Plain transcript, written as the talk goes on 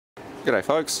G'day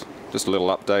folks, just a little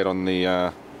update on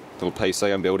the little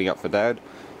PC I'm building up for Dad.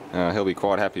 He'll be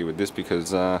quite happy with this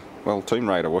because, well, Tomb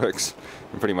Raider works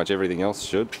and pretty much everything else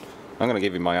should. I'm going to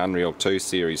give him my Unreal 2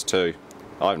 Series 2.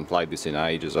 I haven't played this in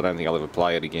ages, I don't think I'll ever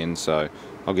play it again, so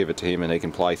I'll give it to him and he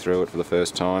can play through it for the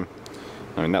first time.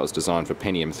 I mean, that was designed for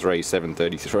Pentium 3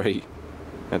 733.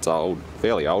 That's old,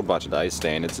 fairly old by today's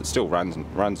standards. It still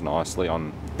runs nicely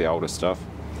on the older stuff.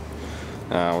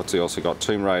 What's he also got?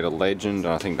 Tomb Raider Legend,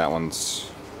 and I think that one's...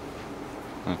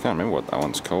 I can't remember what that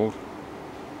one's called.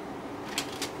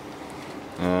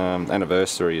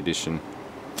 Anniversary Edition.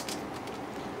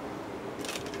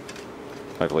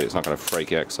 Hopefully it's not going to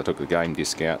freak out because I took the game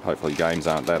disc out. Hopefully games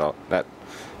aren't that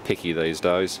picky these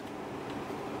days.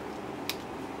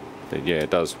 But yeah, it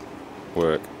does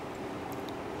work.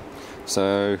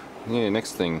 So, yeah,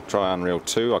 next thing, try Unreal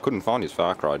 2. I couldn't find his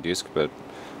Far Cry disc, but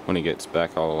when he gets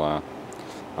back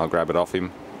I'll grab it off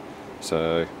him.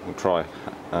 So we'll try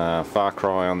Far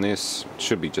Cry on this. It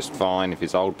should be just fine. If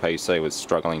his old PC was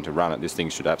struggling to run it, this thing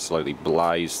should absolutely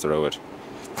blaze through it.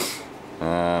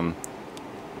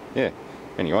 Yeah,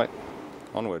 anyway,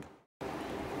 onward.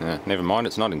 Never mind,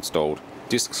 it's not installed.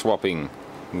 Disc swapping,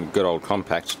 good old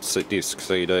compact disc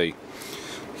CD. You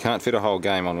can't fit a whole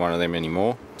game on one of them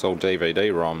anymore. It's all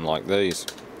DVD-ROM like these.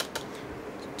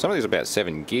 Some of these are about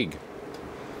 7 gig.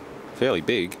 Fairly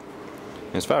big.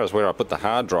 As far as where I put the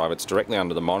hard drive, it's directly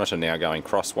under the monitor now, going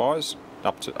crosswise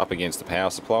up against the power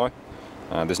supply.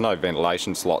 There's no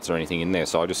ventilation slots or anything in there,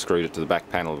 so I just screwed it to the back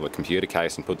panel of the computer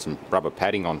case and put some rubber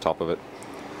padding on top of it.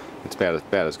 It's about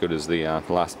as good as the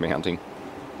last mounting.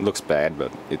 It looks bad,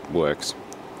 but it works.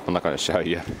 I'm not going to show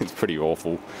you. It's pretty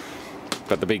awful.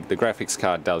 But the graphics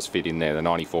card does fit in there. The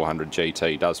 9400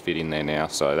 GT does fit in there now,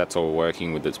 so that's all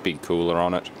working with its big cooler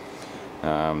on it.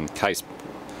 Case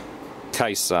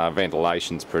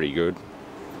ventilation's pretty good,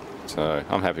 so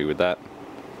I'm happy with that.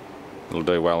 It'll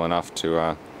do well enough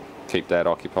to keep Dad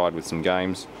occupied with some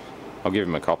games. I'll give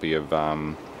him a copy of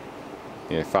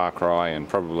Far Cry, and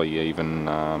probably even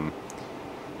I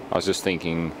was just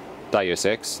thinking Deus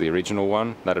Ex, the original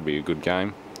one. That'd be a good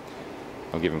game.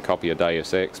 I'll give him a copy of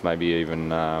Deus Ex, maybe even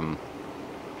the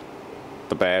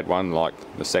bad one, like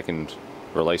the second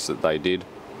release that they did.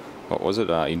 What was it?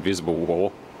 Invisible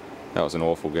War. That was an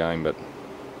awful game, but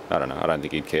I don't know, I don't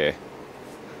think he'd care.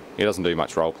 He doesn't do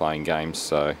much role-playing games,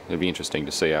 so it'd be interesting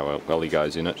to see how well he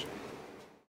goes in it.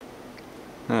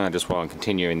 Just while I'm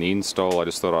continuing the install, I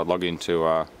just thought I'd log into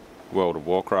World of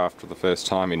Warcraft for the first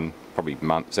time in probably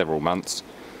several months.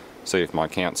 See if my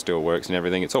account still works and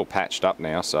everything. It's all patched up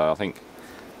now, so I think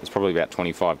there's probably about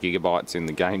 25 gigabytes in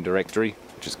the game directory,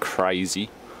 which is crazy,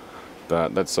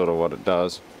 but that's sort of what it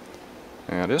does.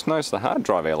 I just noticed the hard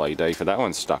drive LED for that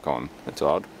one's stuck on. That's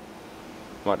odd.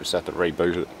 Might just have to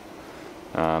reboot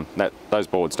it. Those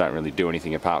boards don't really do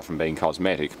anything apart from being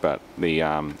cosmetic, but the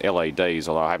LEDs,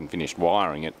 although I haven't finished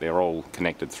wiring it, they're all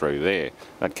connected through there.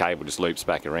 That cable just loops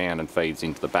back around and feeds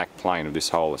into the back plane of this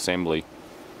whole assembly.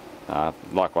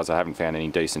 Likewise, I haven't found any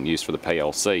decent use for the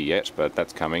PLC yet, but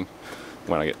that's coming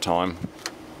when I get time.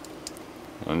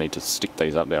 I need to stick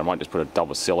these up there. I might just put a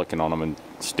double silicon on them and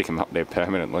stick them up there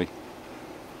permanently.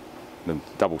 The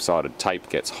double-sided tape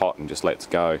gets hot and just lets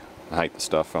go. I hate the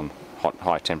stuff on hot,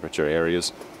 high temperature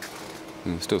areas.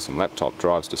 And there's still some laptop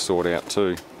drives to sort out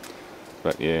too.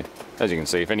 But yeah, as you can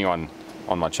see, if anyone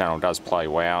on my channel does play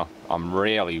WoW, I'm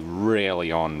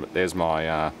rarely on, but there's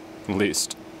my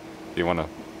list. If you want to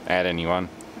add anyone,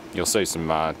 you'll see some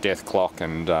Death Clock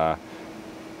and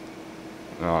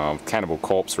Cannibal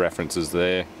Corpse references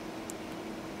there.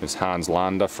 There's Hans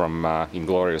Landa from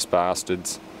Inglourious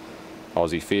Bastards.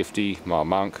 Aussie 50, my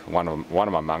monk, one of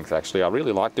my monks actually. I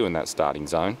really like doing that starting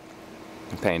zone,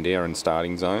 Pandaren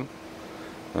starting zone.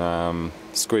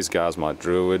 Squizgar's my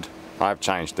druid. I've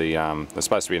changed the, there's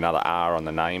supposed to be another R on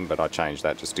the name, but I changed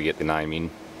that just to get the name in.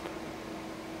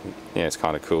 Yeah, it's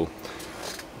kind of cool.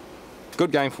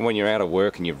 Good game for when you're out of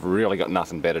work and you've really got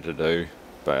nothing better to do.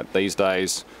 But these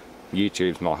days,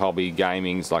 YouTube's my hobby,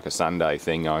 gaming's like a Sunday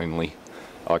thing only.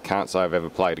 I can't say I've ever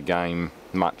played a game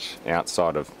much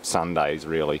outside of Sundays,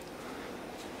 really.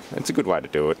 It's a good way to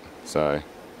do it. So,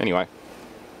 anyway,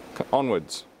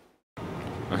 onwards.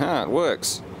 Aha, it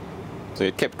works. So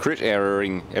it kept crit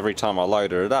erroring every time I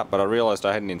loaded it up, but I realised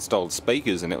I hadn't installed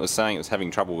speakers and it was saying it was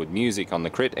having trouble with music on the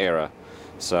crit error.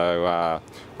 So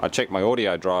I checked my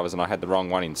audio drivers and I had the wrong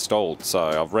one installed, so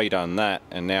I've redone that,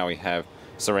 and now we have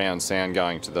surround sound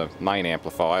going to the main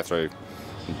amplifier through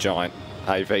giant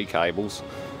AV cables,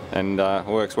 and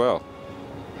works well.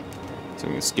 So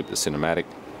we can skip the cinematic.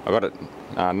 I got it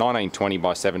 1920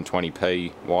 by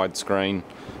 720p widescreen,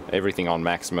 everything on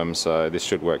maximum, so this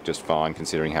should work just fine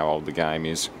considering how old the game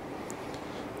is.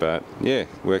 But yeah,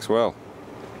 works well.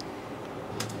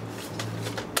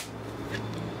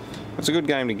 It's a good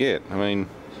game to get. I mean,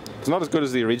 it's not as good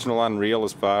as the original Unreal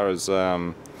as far as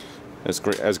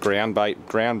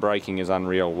groundbreaking as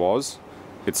Unreal was.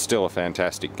 It's still a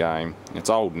fantastic game. It's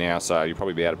old now, so you'll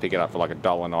probably be able to pick it up for like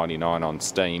 $1.99 on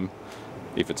Steam,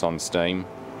 if it's on Steam.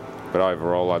 But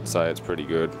overall, I'd say it's pretty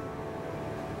good.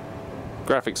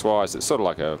 Graphics-wise, it's sort of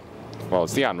like well,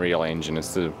 it's the Unreal Engine.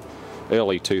 It's the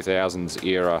early 2000s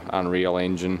era Unreal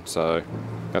Engine, so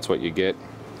that's what you get.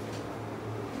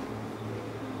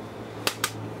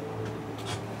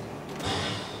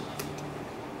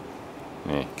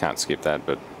 Yeah, can't skip that,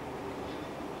 but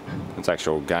it's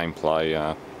actual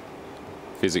gameplay,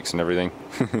 physics and everything.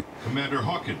 Commander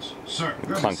Hawkins, sir.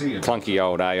 Clunky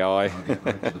old AI. I'll get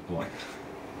right to the point.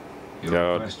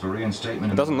 Your request for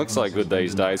reinstatement. It doesn't look so good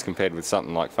these days compared with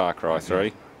something like Far Cry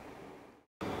 3.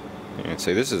 Yeah,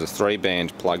 see, this is a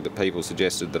 3-band plug that people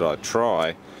suggested that I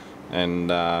try,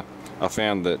 and I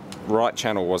found that right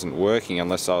channel wasn't working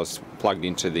unless I was plugged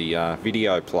into the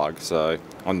video plug. So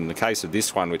on the case of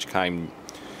this one, which came,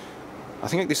 I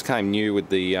think this came new with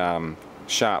the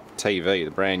Sharp TV,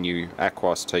 the brand new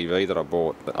Aquos TV that I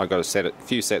bought. I got a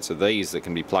few sets of these that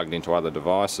can be plugged into other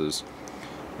devices,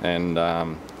 and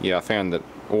yeah, I found that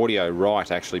audio right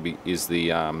actually is the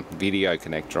video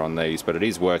connector on these, but it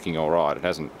is working all right. It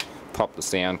hasn't popped the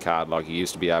sound card like you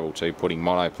used to be able to, putting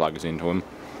mono plugs into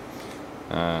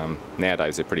them.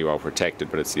 Nowadays they're pretty well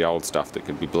protected, but it's the old stuff that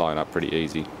could be blown up pretty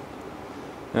easy.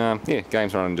 Yeah,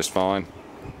 game's running just fine.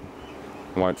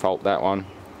 I won't fault that one.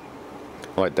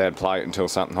 I'll let Dad play it until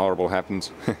something horrible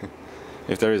happens.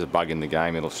 If there is a bug in the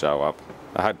game, it'll show up.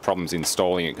 I had problems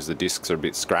installing it because the discs are a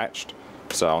bit scratched,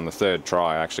 so on the third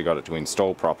try I actually got it to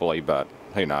install properly, but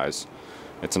who knows.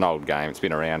 It's an old game, it's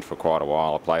been around for quite a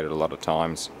while, I played it a lot of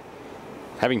times.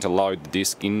 Having to load the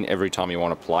disc in every time you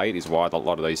want to play it is why a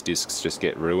lot of these discs just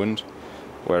get ruined,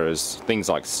 whereas things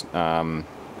like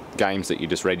games that you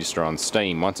just register on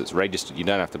Steam, once it's registered you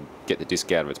don't have to get the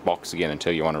disc out of its box again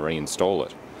until you want to reinstall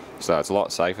it. So it's a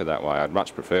lot safer that way. I'd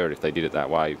much prefer it if they did it that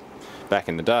way back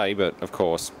in the day, but of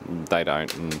course they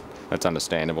don't, and that's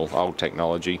understandable. Old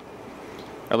technology.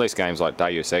 At least games like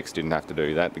Deus Ex didn't have to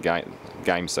do that. The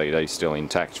game CD is still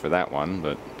intact for that one,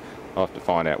 but I'll have to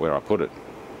find out where I put it.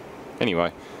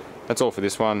 Anyway, that's all for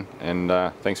this one, and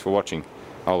thanks for watching.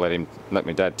 I'll let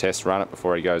my dad test run it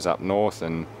before he goes up north,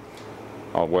 and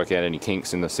I'll work out any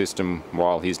kinks in the system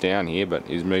while he's down here, but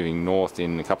he's moving north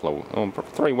in a couple of,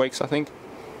 3 weeks I think.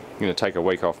 I'm going to take a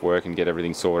week off work and get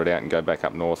everything sorted out and go back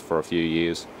up north for a few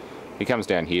years. He comes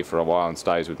down here for a while and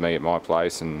stays with me at my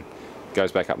place and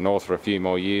goes back up north for a few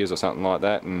more years or something like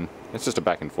that, and it's just a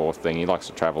back and forth thing. He likes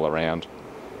to travel around,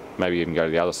 maybe even go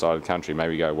to the other side of the country,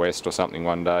 maybe go west or something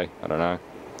one day, I don't know.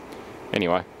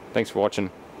 Anyway, thanks for watching.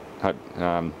 Hope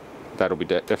Dad will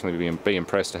definitely be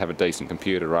impressed to have a decent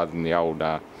computer rather than the old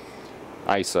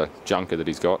Acer junker that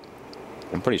he's got.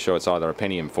 I'm pretty sure it's either a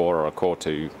Pentium 4 or a Core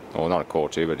 2, or not a Core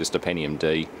 2, but just a Pentium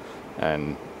D,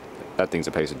 and that thing's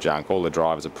a piece of junk. All the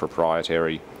drivers are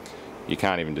proprietary. You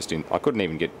can't even I couldn't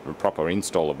even get a proper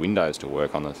install of Windows to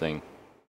work on the thing.